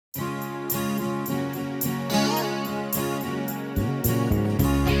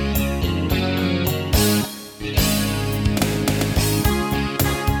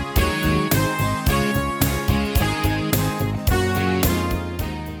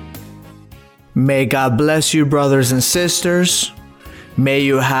May God bless you, brothers and sisters. May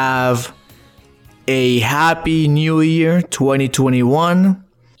you have a happy new year, 2021,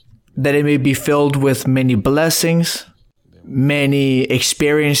 that it may be filled with many blessings, many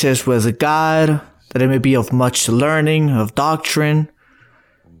experiences with God, that it may be of much learning, of doctrine,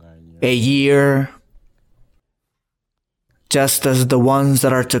 a year just as the ones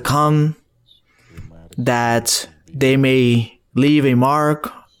that are to come, that they may leave a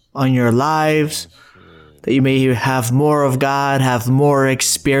mark on your lives, that you may have more of God, have more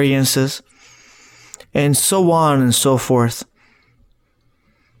experiences, and so on and so forth.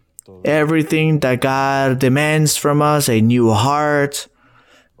 Everything that God demands from us, a new heart,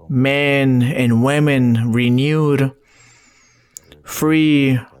 men and women renewed,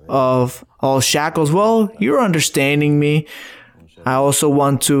 free of all shackles. Well, you're understanding me. I also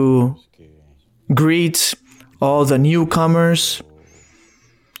want to greet all the newcomers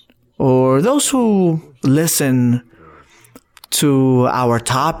or those who listen to our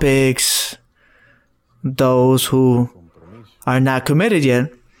topics, those who are not committed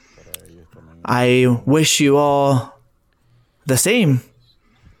yet. I wish you all the same.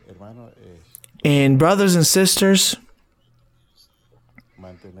 And brothers and sisters,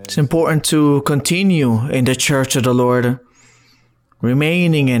 it's important to continue in the church of the Lord,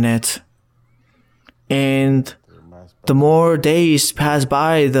 remaining in it. And the more days pass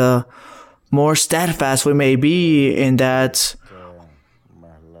by, the more steadfast we may be in that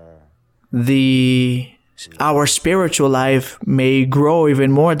our spiritual life may grow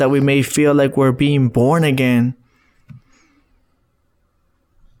even more, that we may feel like we're being born again.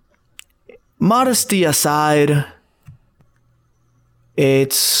 Modesty aside,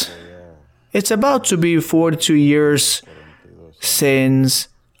 it's about to be 42 years since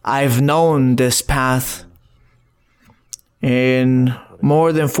I've known this path. In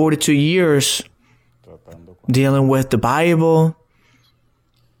more than 42 years dealing with the Bible.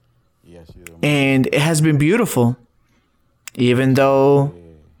 And it has been beautiful. Even though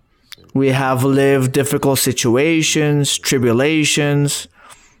we have lived difficult situations, tribulations,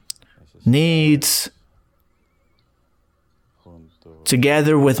 needs.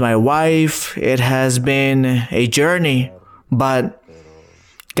 Together with my wife, it has been a journey, but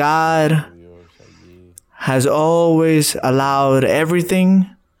God has always allowed everything,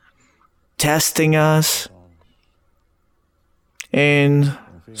 testing us, and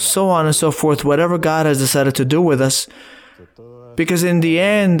so on and so forth, whatever God has decided to do with us, because in the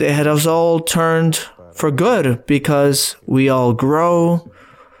end, it has all turned for good, because we all grow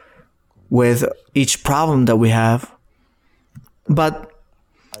with each problem that we have. But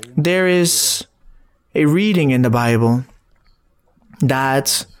there is a reading in the Bible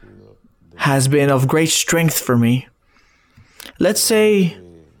that has been of great strength for me. Let's say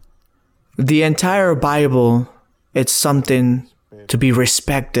the entire Bible, it's something to be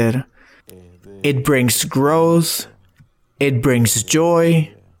respected. It brings growth. It brings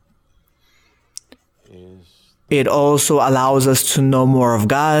joy. It also allows us to know more of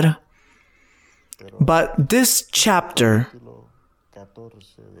God. But this chapter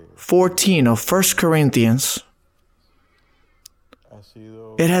 14 of 1 Corinthians,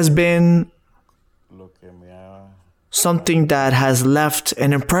 it has been something that has left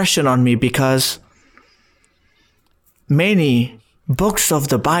an impression on me, because many books of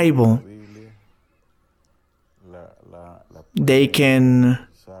the Bible, they can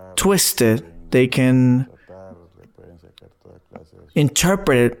twist it, they can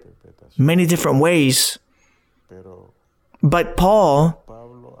interpret it many different ways. But Paul,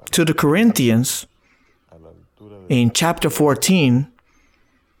 to the Corinthians, in chapter 14,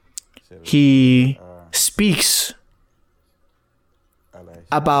 he speaks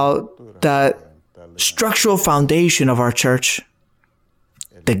about the structural foundation of our church,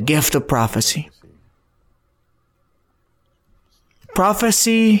 the gift of prophecy.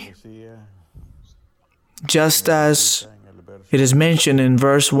 Prophecy, just as it is mentioned in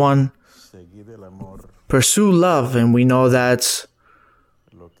verse 1, pursue love, and we know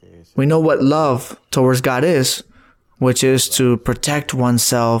what love towards God is, which is to protect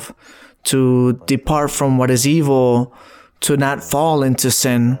oneself, to depart from what is evil, to not fall into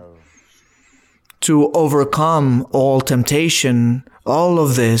sin, to overcome all temptation. All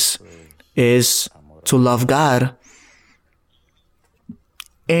of this is to love God.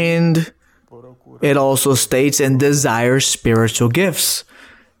 And it also states, and desire spiritual gifts,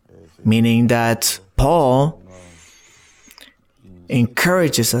 meaning that Paul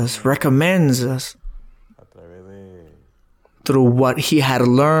encourages us, recommends us through what he had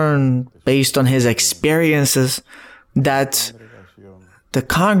learned based on his experiences, that the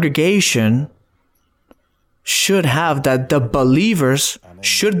congregation should have, that the believers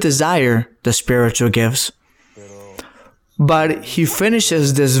should desire the spiritual gifts. But he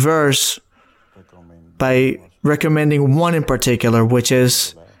finishes this verse by recommending one in particular, which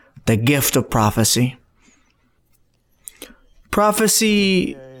is the gift of prophecy.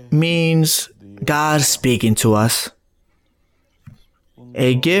 Prophecy means God speaking to us.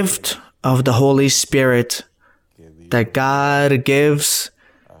 A gift of the Holy Spirit that God gives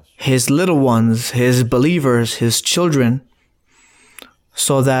His little ones, His believers, His children,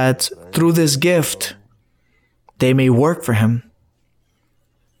 so that through this gift, they may work for Him.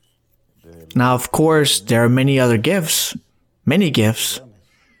 Now, of course, there are many other gifts,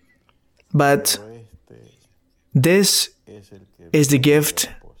 but this is the gift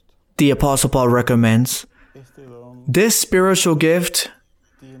the Apostle Paul recommends. This spiritual gift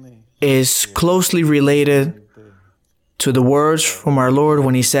is closely related to the words from our Lord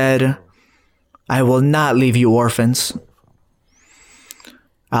when He said, "I will not leave you orphans.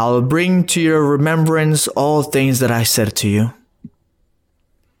 I'll bring to your remembrance all things that I said to you."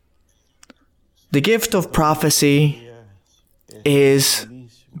 The gift of prophecy is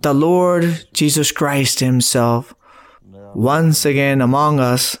the Lord Jesus Christ Himself once again among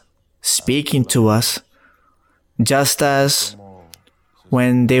us, speaking to us, just as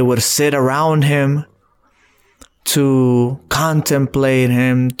when they would sit around Him to contemplate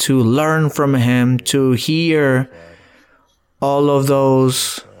Him, to learn from Him, to hear all of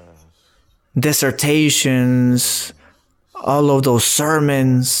those dissertations, all of those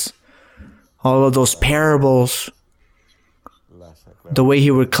sermons, all of those parables, the way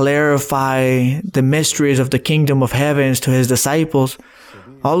He would clarify the mysteries of the kingdom of heavens to His disciples.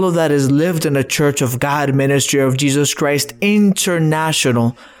 All of that is lived in the Church of God Ministry of Jesus Christ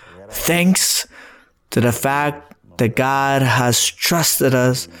International, thanks to the fact that God has trusted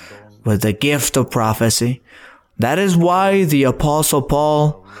us with the gift of prophecy. That is why the Apostle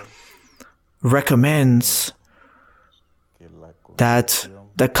Paul recommends that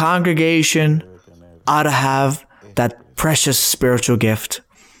the congregation ought to have that precious spiritual gift.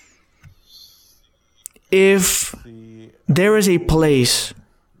 If there is a place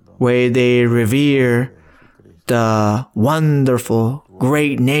where they revere the wonderful,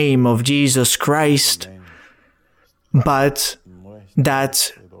 great name of Jesus Christ, but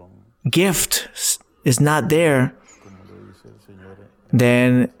that gift is not there,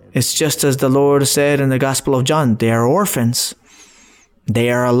 then it's just as the Lord said in the Gospel of John, they are orphans.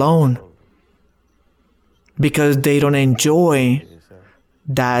 They are alone because they don't enjoy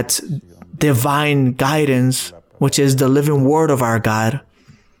that divine guidance, which is the living word of our God.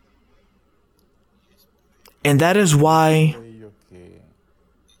 And that is why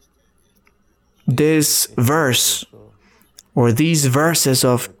this verse, or these verses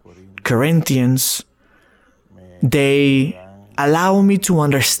of Corinthians, they allow me to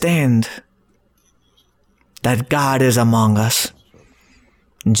understand that God is among us.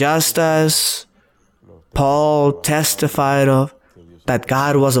 Just as Paul testified of that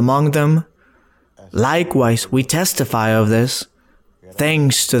God was among them, likewise we testify of this,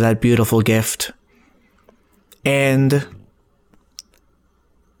 thanks to that beautiful gift. And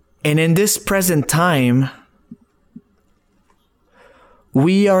in this present time,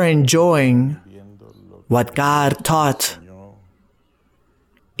 we are enjoying what God taught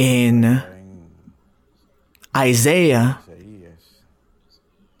in Isaiah,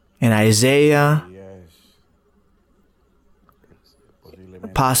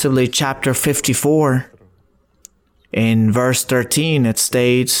 possibly chapter 54. In verse 13 it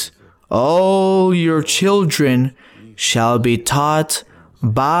states, "All your children shall be taught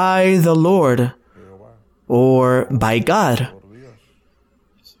by the Lord," or by God,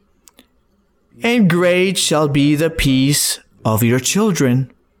 "and great shall be the peace of your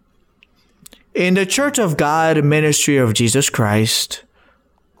children." In the Church of God Ministry of Jesus Christ,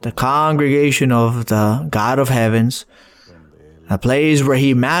 the congregation of the God of heavens, a place where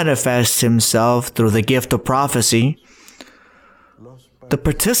He manifests Himself through the gift of prophecy, the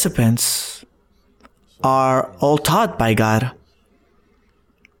participants are all taught by God.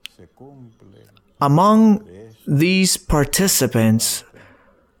 Among these participants,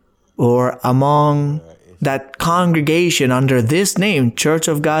 or among that congregation under this name, Church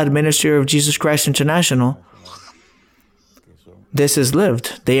of God Ministry of Jesus Christ International, this is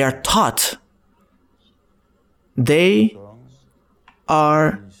lived. They are taught. They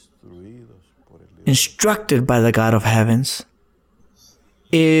are instructed by the God of heavens.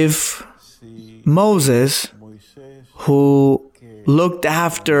 If Moses, who looked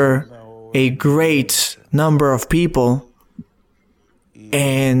after a great number of people,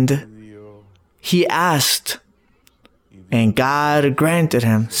 and he asked, and God granted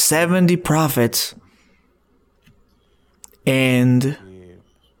him 70 prophets. And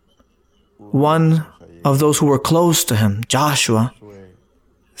one of those who were close to him, Joshua,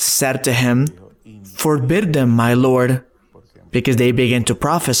 said to him, "Forbid them, my Lord, because they begin to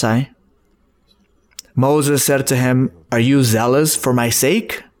prophesy." Moses said to him, "Are you zealous for my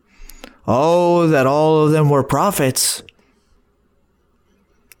sake? Oh, that all of them were prophets."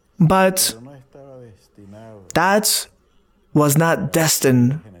 But that was not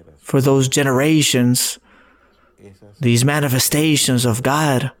destined for those generations, these manifestations of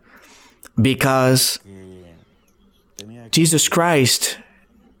God, because Jesus Christ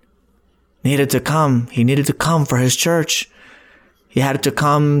needed to come. He needed to come for his church. He had to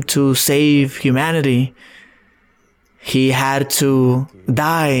come to save humanity. He had to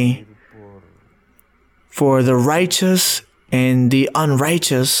die for the righteous and the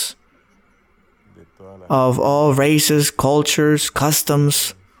unrighteous of all races, cultures,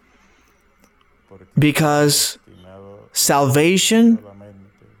 customs, because salvation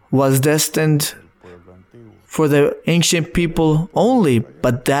was destined for the ancient people only,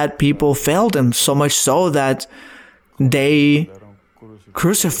 but that people failed him, so much so that they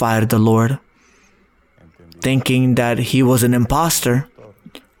crucified the Lord, thinking that he was an imposter.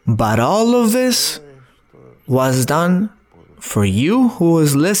 But all of this was done for you who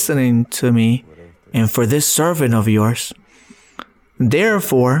is listening to me and for this servant of yours.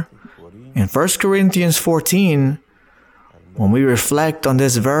 Therefore, in 1 Corinthians 14, when we reflect on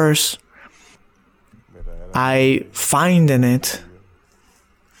this verse, I find in it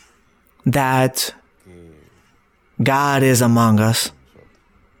that God is among us.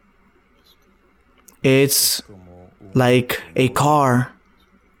 It's like a car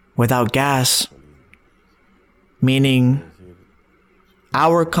without gas, meaning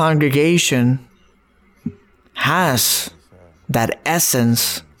our congregation has that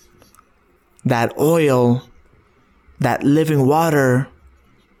essence, that oil, that living water,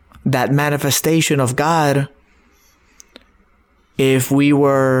 that manifestation of God. If we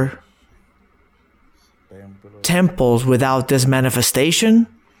were temples without this manifestation,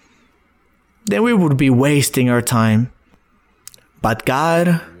 then we would be wasting our time. But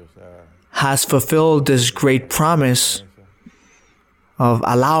God has fulfilled this great promise of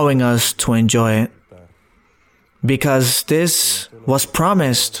allowing us to enjoy it, because this was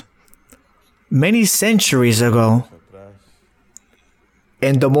promised many centuries ago.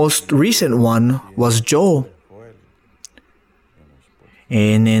 And the most recent one was Joel.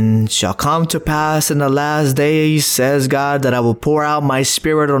 And it shall come to pass in the last days, says God, that I will pour out my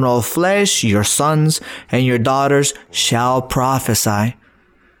spirit on all flesh. Your sons and your daughters shall prophesy.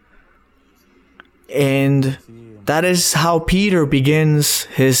 And that is how Peter begins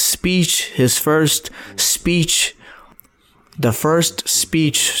his speech, his first speech, the first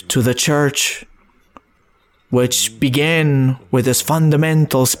speech to the church, which began with his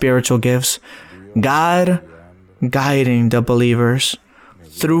fundamental spiritual gifts, God guiding the believers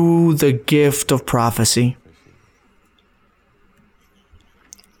through the gift of prophecy.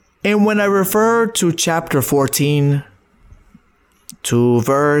 And when I refer to chapter 14, to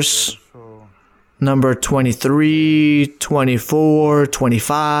verse number 23, 24,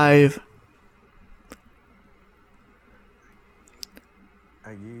 25,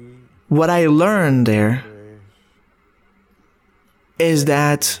 what I learned there is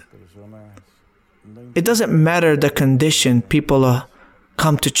that it doesn't matter the condition people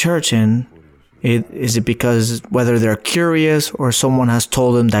come to church in. Is it because whether they're curious or someone has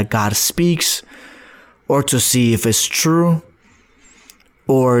told them that God speaks, or to see if it's true,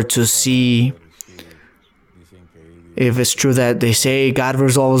 or to see if it's true that they say God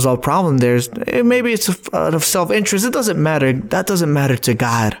resolves all problems. Maybe it's out of self-interest. It doesn't matter. That doesn't matter to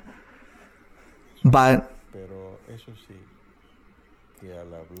God. But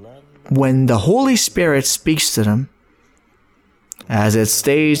when the Holy Spirit speaks to them, as it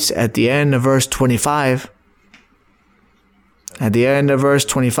states at the end of verse 25,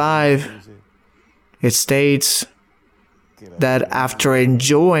 it states that after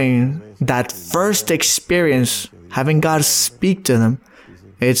enjoying that first experience, having God speak to them,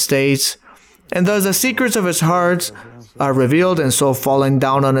 it states, and thus the secrets of his heart are revealed, and so falling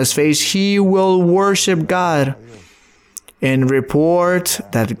down on his face, he will worship God and report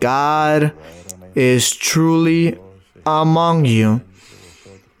that God is truly among you,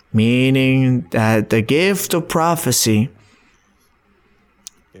 meaning that the gift of prophecy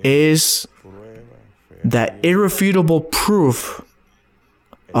is the irrefutable proof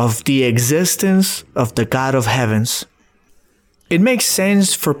of the existence of the God of heavens. It makes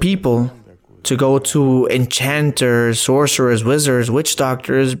sense for people to go to enchanters, sorcerers, wizards, witch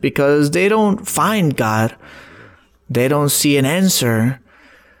doctors because they don't find God. They don't see an answer.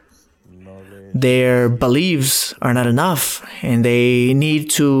 Their beliefs are not enough, and they need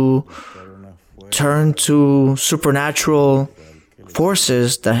to turn to supernatural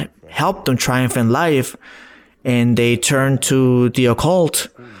forces that help them triumph in life, and they turn to the occult,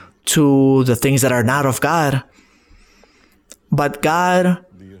 to the things that are not of God. But God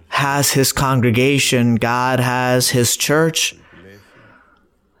has His congregation, God has His church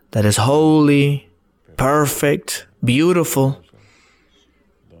that is holy, perfect, beautiful,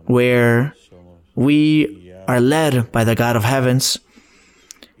 where we are led by the God of heavens,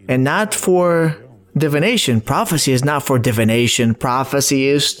 and not for divination. Prophecy is not for divination. Prophecy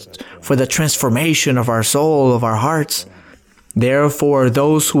is for the transformation of our soul, of our hearts. Therefore,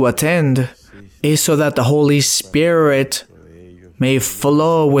 those who attend is so that the Holy Spirit may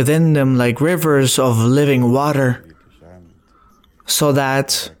flow within them like rivers of living water, so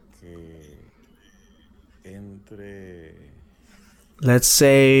that, let's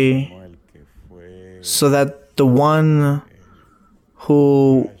say, so that the one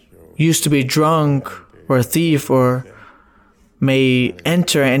who used to be drunk or a thief or may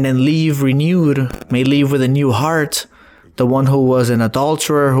enter and then leave renewed, may leave with a new heart. The one who was an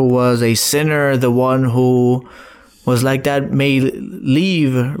adulterer, who was a sinner, the one who was like that may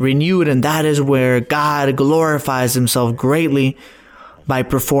leave renewed, and that is where God glorifies Himself greatly by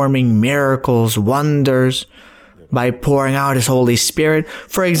performing miracles, wonders, by pouring out His Holy Spirit.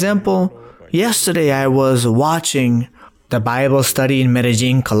 For example, yesterday I was watching the Bible study in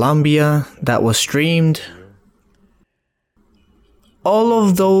Medellin, Colombia, that was streamed. All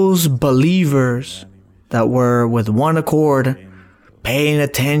of those believers that were with one accord, paying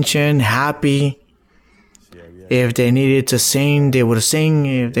attention, happy. If they needed to sing, they would sing.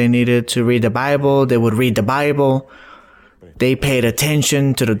 If they needed to read the Bible, they would read the Bible. They paid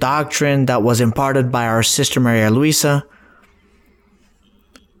attention to the doctrine that was imparted by our sister Maria Luisa.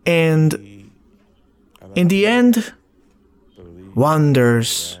 And in the end,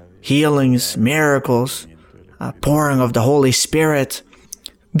 wonders, healings, miracles, pouring of the Holy Spirit.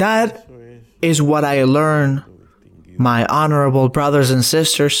 That is what I learned, my honorable brothers and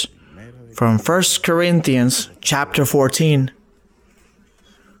sisters, from 1 Corinthians chapter 14.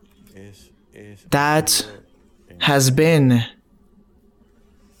 That has been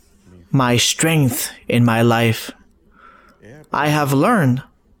my strength in my life. I have learned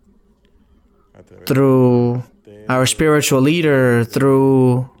through our spiritual leader,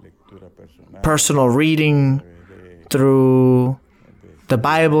 through personal reading, through the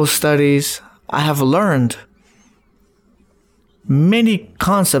Bible studies, I have learned many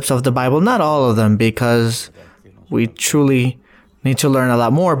concepts of the Bible, not all of them, because we truly need to learn a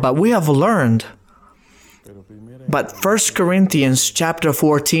lot more, but we have learned. But 1 Corinthians chapter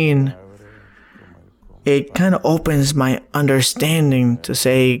 14, it kind of opens my understanding to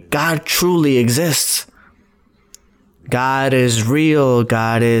say God truly exists. God is real.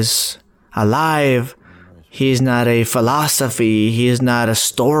 God is alive. He is not a philosophy. He is not a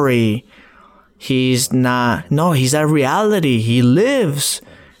story. He's a reality. He lives.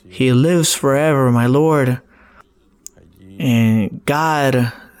 He lives forever, my Lord. And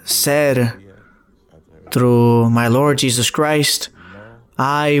God said through my Lord Jesus Christ,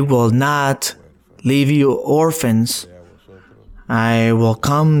 I will not leave you orphans. I will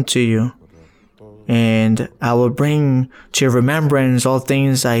come to you, and I will bring to your remembrance all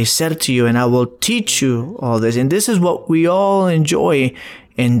things I said to you, and I will teach you all this. And this is what we all enjoy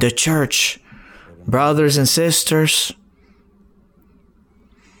in the church. Brothers and sisters,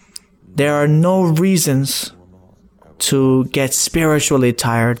 there are no reasons to get spiritually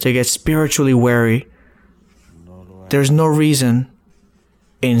tired, to get spiritually weary. There's no reason.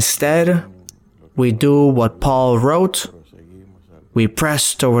 Instead, we do what Paul wrote. We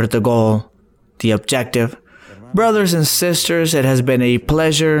press toward the goal, the objective. Brothers and sisters, it has been a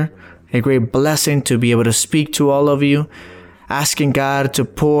pleasure, a great blessing to be able to speak to all of you, asking God to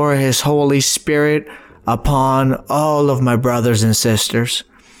pour His Holy Spirit upon all of my brothers and sisters.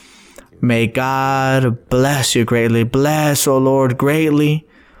 May God bless you greatly. Bless, O Lord, greatly,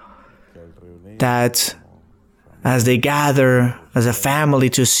 that as they gather as a family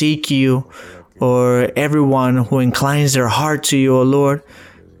to seek you, or everyone who inclines their heart to you, O Lord,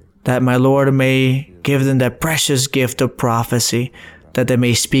 that my Lord may give them that precious gift of prophecy, that they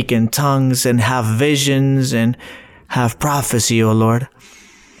may speak in tongues and have visions and have prophecy, O Lord.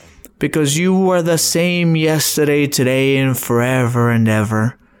 Because you are the same yesterday, today, and forever and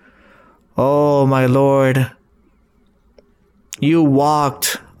ever. Oh, my Lord, you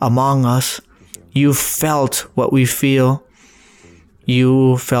walked among us. You felt what we feel.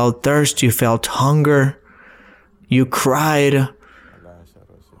 You felt thirst. You felt hunger. You cried.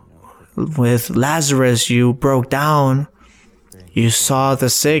 With Lazarus, you broke down. You saw the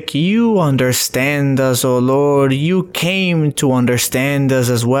sick. You understand us, O Lord. You came to understand us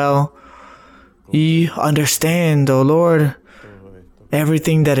as well. You understand, O Lord,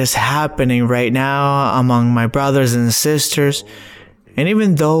 everything that is happening right now among my brothers and sisters, and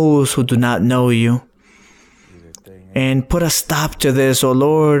even those who do not know you. And put a stop to this, O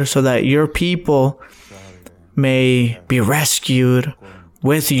Lord, so that your people may be rescued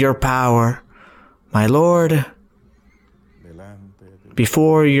with your power. My Lord,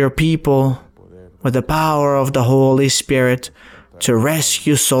 before your people, with the power of the Holy Spirit, to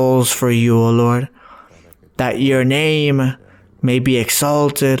rescue souls for you, O Lord, that your name may be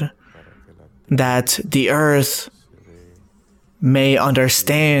exalted, that the earth may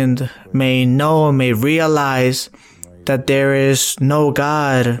understand, may know, may realize that there is no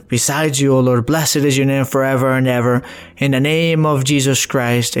God besides you, O Lord. Blessed is your name forever and ever. In the name of Jesus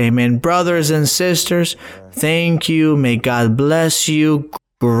Christ, amen. Brothers and sisters, thank you. May God bless you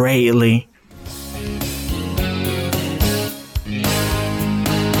greatly.